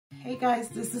Hey guys,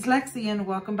 this is Lexi and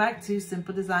welcome back to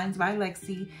Simple Designs by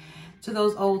Lexi. To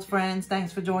those old friends,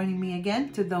 thanks for joining me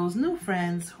again. To those new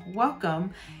friends,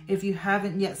 welcome. If you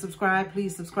haven't yet subscribed,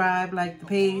 please subscribe, like the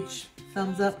page,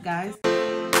 thumbs up guys.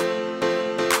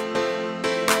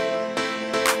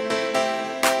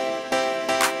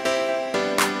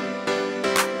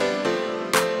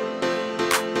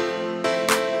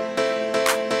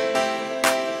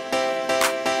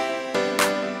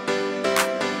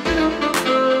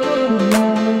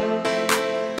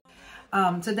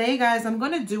 Today guys, I'm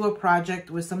going to do a project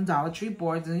with some Dollar Tree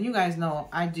boards, and you guys know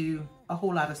I do a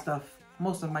whole lot of stuff.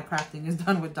 Most of my crafting is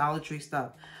done with Dollar Tree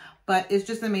stuff, but it's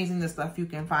just amazing the stuff you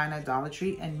can find at Dollar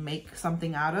Tree and make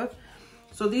something out of.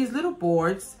 So these little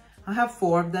boards, I have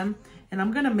 4 of them, and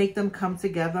I'm going to make them come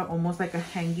together almost like a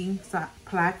hanging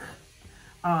plaque.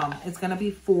 It's going to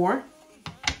be 4,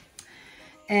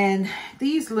 and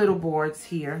these little boards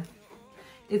here,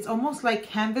 it's almost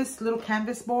like little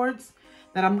canvas boards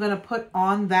that I'm gonna put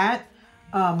on that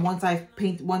once I've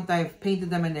painted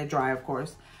them and they're dry, of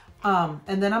course. And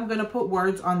then I'm gonna put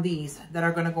words on these that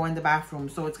are gonna go in the bathroom.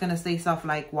 So it's gonna say stuff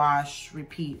like wash,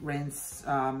 repeat, rinse,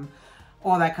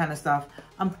 all that kind of stuff.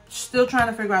 I'm still trying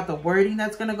to figure out the wording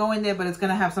that's gonna go in there, but it's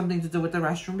gonna have something to do with the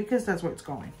restroom because that's where it's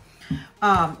going.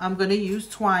 I'm gonna use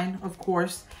twine, of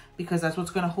course, because that's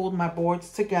what's gonna hold my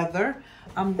boards together.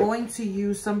 I'm going to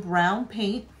use some brown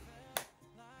paint,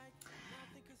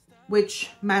 which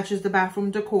matches the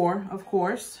bathroom decor, of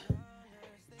course.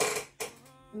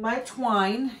 My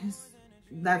twine,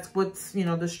 that's what's, you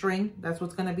know, the string, that's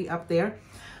what's gonna be up there.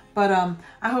 But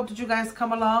I hope that you guys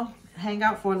come along, hang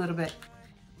out for a little bit.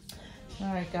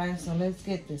 All right, guys, so let's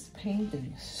get this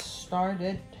painting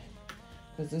started,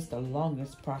 because it's the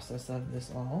longest process of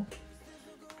this all.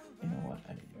 You know what,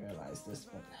 I didn't realize this,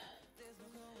 but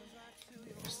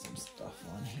there's some stuff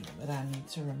on here that I need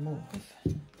to remove.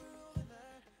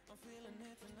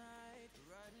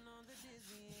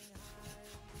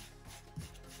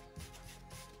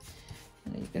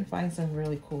 You can find some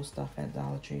really cool stuff at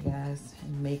Dollar Tree, guys,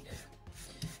 and make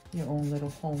your own little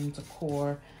home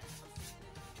decor.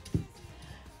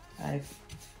 I've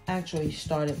actually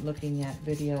started looking at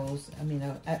videos,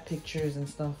 at pictures and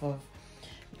stuff of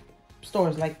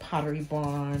stores like Pottery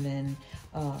Barn and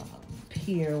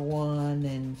Pier 1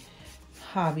 and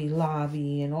Hobby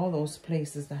Lobby and all those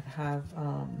places that have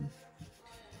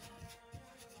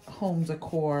home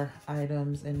decor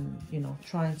items, and, you know,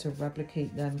 trying to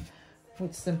replicate them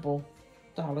with simple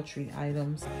Dollar Tree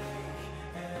items.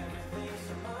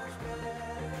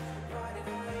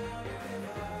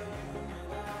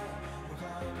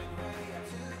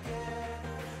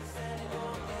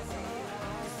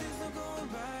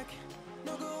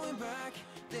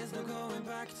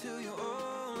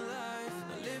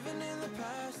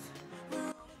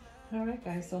 All right,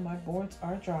 guys, so my boards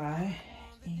are dry,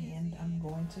 and I'm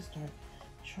going to start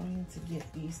trying to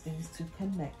get these things to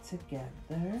connect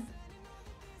together.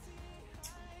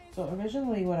 So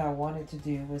originally what I wanted to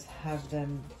do was have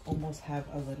them almost have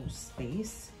a little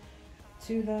space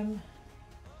to them.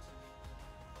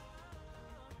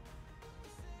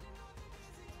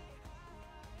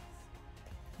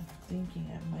 I'm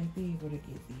thinking I might be able to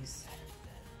get these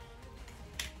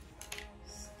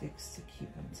sticks to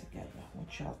keep them together.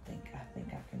 What y'all think? I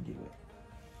think I can do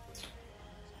it.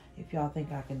 If y'all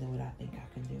think I can do it, I think I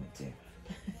can do it too.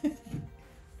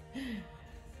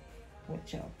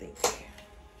 What y'all think?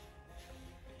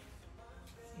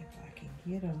 If I can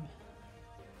get them.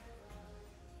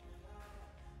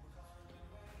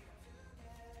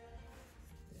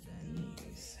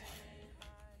 These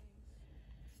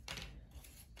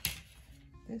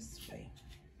this way.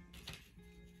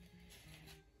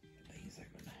 These are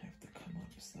gonna have to come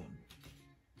up some,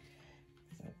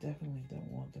 because I definitely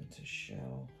don't want them to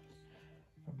show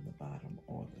from the bottom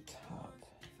or the top.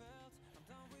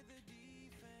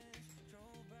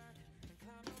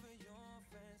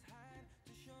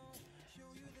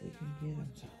 We can get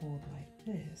them to hold like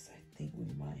this. I think we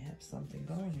might have something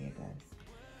going here, guys.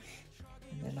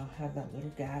 And then I'll have that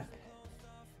little gap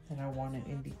that I wanted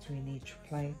in between each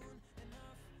plank.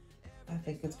 I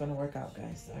think it's gonna work out,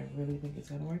 guys. I really think it's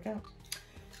gonna work out.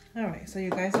 All right, so you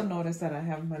guys will notice that I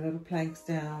have my little planks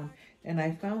down, and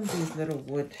I found these little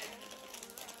wood,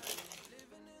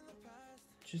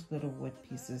 just little wood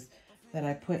pieces that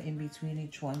I put in between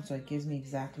each one, so it gives me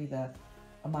exactly the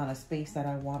amount of space that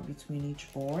I want between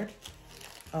each board.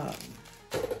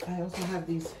 I also have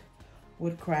these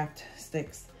woodcraft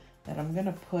sticks that I'm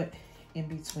gonna put in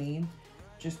between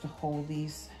just to hold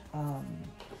these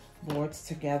boards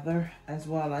together, as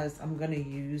well as I'm gonna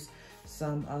use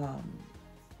some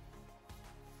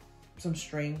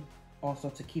string also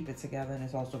to keep it together, and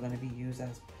it's also going to be used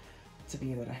as to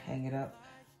be able to hang it up.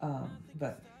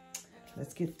 But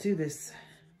let's get to this.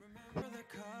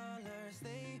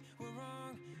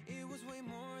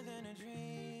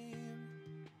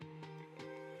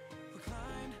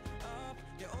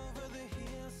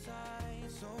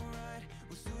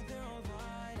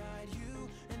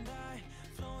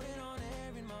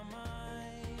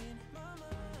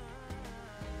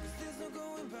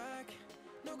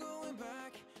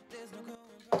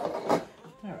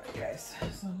 Alright guys,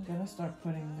 so I'm gonna start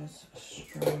putting this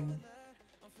string.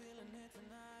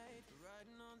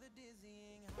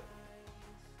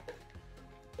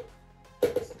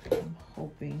 So I'm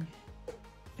hoping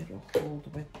it'll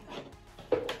hold with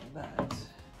that.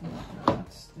 If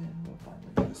not, then we'll find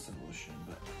another solution.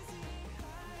 But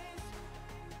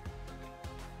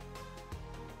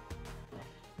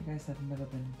you guys have never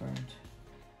been burned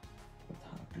with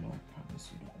hot glue, I promise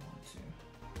you don't want to.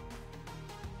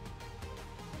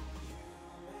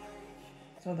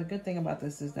 So the good thing about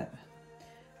this is that,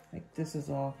 like, this is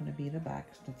all going to be the back.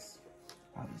 It's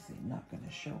obviously not going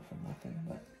to show for nothing,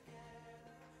 but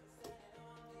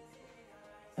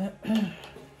I'm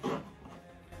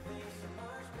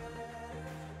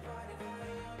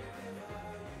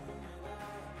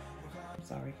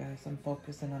sorry guys, I'm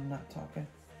focused and I'm not talking.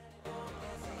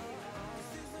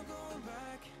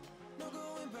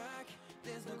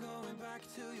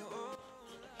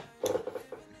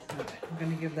 I'm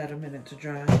gonna give that a minute to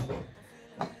dry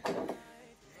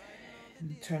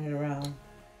and turn it around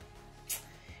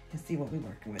and see what we're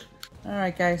working with. All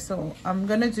right guys, so I'm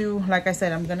gonna do, like I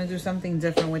said, I'm gonna do something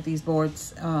different with these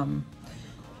boards,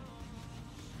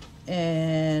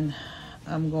 and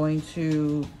I'm going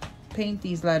to paint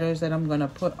these letters that I'm gonna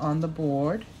put on the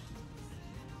board.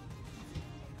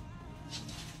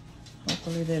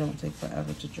 Hopefully they don't take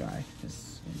forever to dry,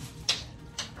 because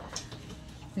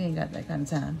we ain't got that kind of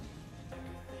time.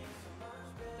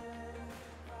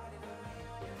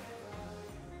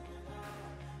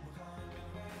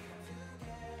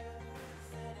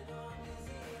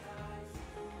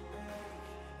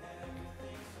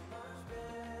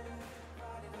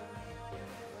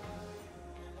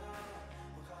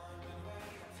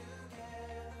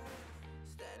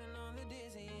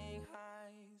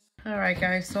 All right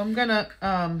guys, so I'm gonna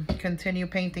continue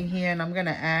painting here, and I'm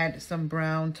gonna add some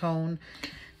brown tone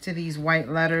to these white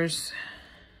letters.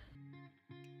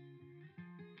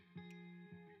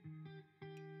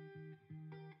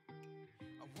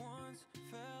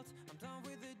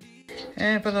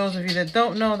 And for those of you that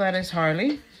don't know, that is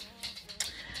Harley.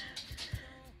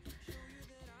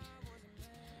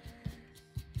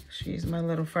 She's my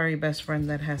little furry best friend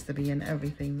that has to be in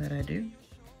everything that I do,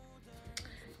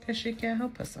 because she can't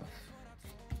help herself.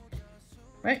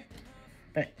 Right?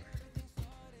 Right.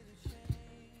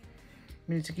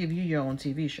 We need to give you your own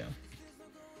TV show,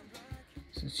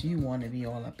 since you want to be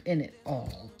all up in it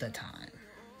all the time.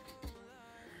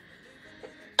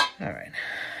 All right,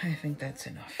 I think that's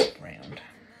enough round.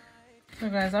 So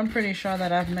guys, I'm pretty sure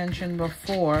that I've mentioned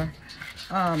before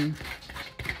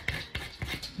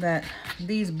that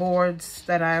these boards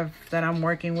that I'm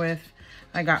working with,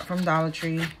 I got from Dollar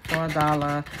Tree for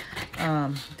 $1.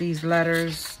 These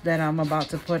letters that I'm about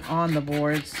to put on the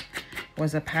boards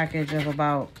was a package of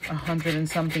about 100 and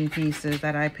something pieces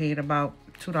that I paid about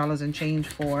 $2 and change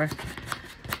for.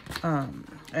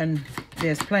 And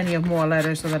there's plenty of more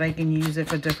letters so that I can use it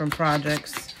for different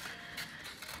projects.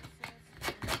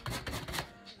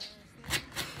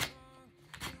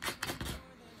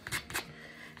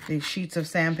 These sheets of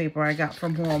sandpaper I got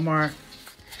from Walmart.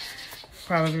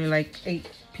 Probably like 8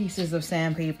 pieces of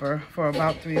sandpaper for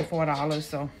about $3 or $4,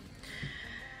 so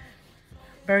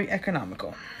very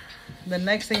economical. The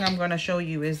next thing I'm going to show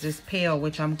you is this pail,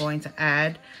 which I'm going to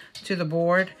add to the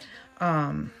board.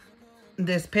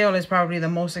 This pail is probably the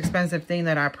most expensive thing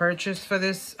that I purchased for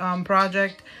this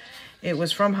project. It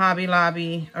was from Hobby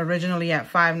Lobby, originally at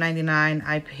 $5.99.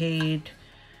 I paid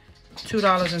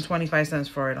 $2.25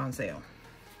 for it on sale.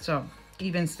 So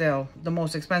even still, the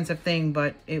most expensive thing,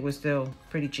 but it was still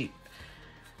pretty cheap.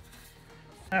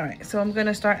 All right, so I'm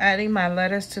gonna start adding my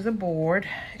letters to the board,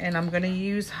 and I'm gonna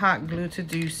use hot glue to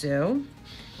do so.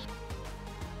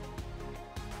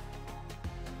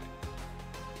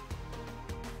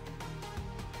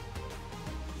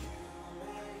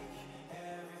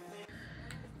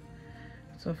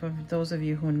 So for those of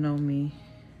you who know me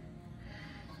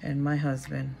and my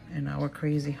husband and our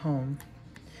crazy home,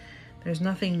 there's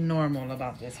nothing normal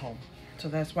about this home. So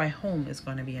that's why home is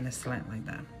going to be in a slant like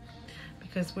that,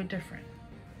 because we're different.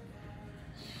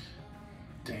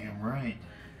 Damn right.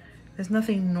 There's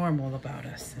nothing normal about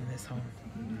us in this home.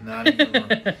 Not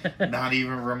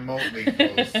even remotely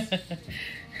close.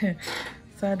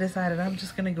 So I decided I'm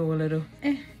just gonna go a little,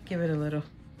 give it a little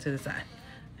to the side.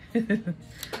 And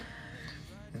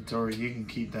Tori, you can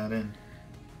keep that in.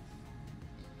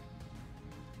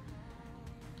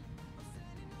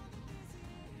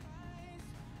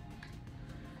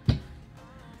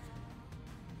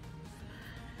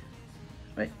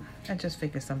 But I just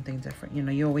figured something different. You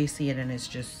know, you always see it and it's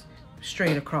just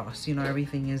straight across. You know,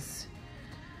 everything is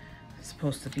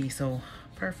supposed to be so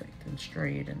perfect and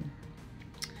straight, and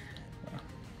well,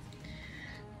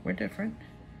 we're different.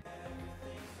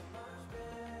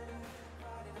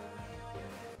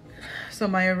 So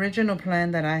my original plan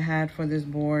that I had for this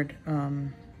board,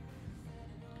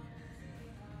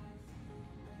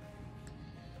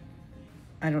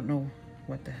 I don't know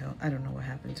what the hell, I don't know what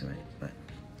happened to it, but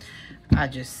I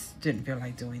just didn't feel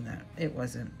like doing that.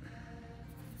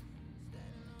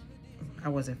 I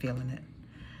wasn't feeling it.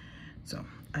 So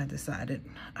I decided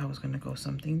I was gonna go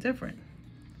something different.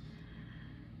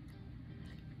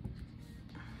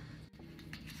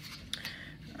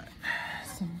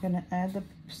 So I'm gonna add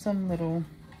some little,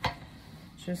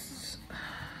 just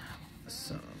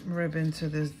some ribbon to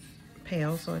this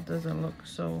pail so it doesn't look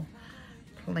so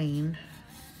plain.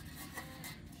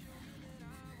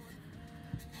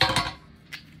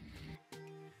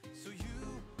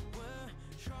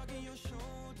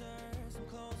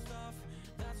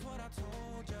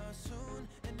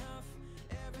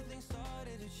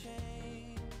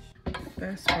 The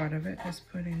best part of it is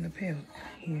putting the pail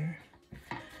here,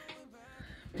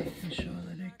 making sure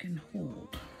that it can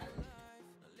hold.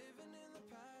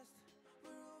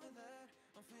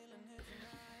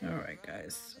 All right,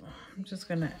 guys, so I'm just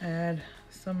gonna add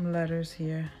some letters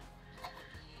here,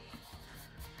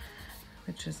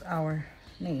 which is our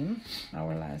name,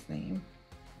 our last name,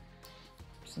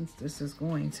 since this is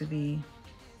going to be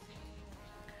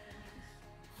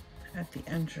at the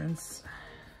entrance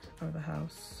of the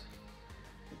house.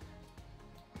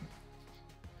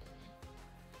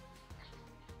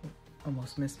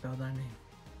 Almost misspelled our name.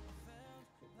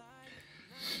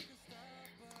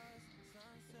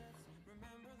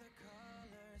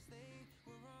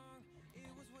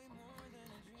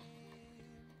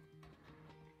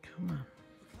 Come on.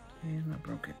 And I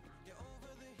broke it.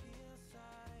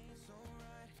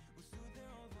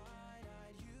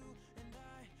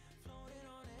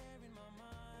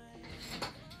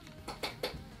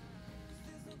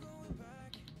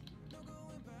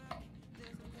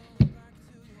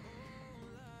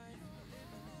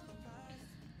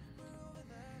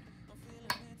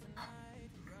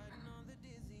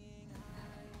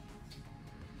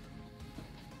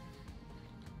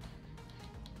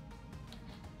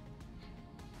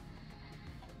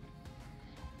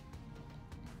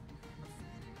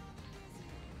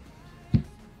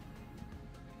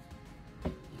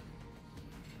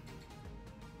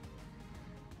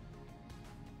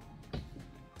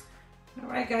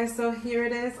 Alright guys, so here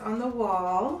it is on the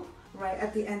wall, right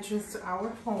at the entrance to our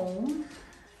home.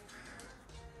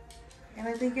 And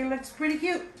I think it looks pretty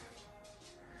cute.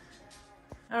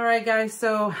 Alright guys,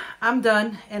 so I'm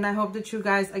done, and I hope that you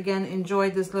guys again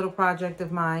enjoyed this little project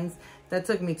of mine. That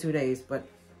took me 2 days, but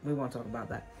we won't talk about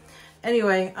that.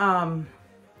 Anyway,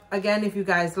 again, if you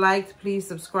guys liked, please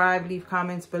subscribe, leave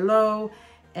comments below,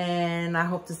 and I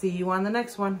hope to see you on the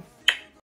next one.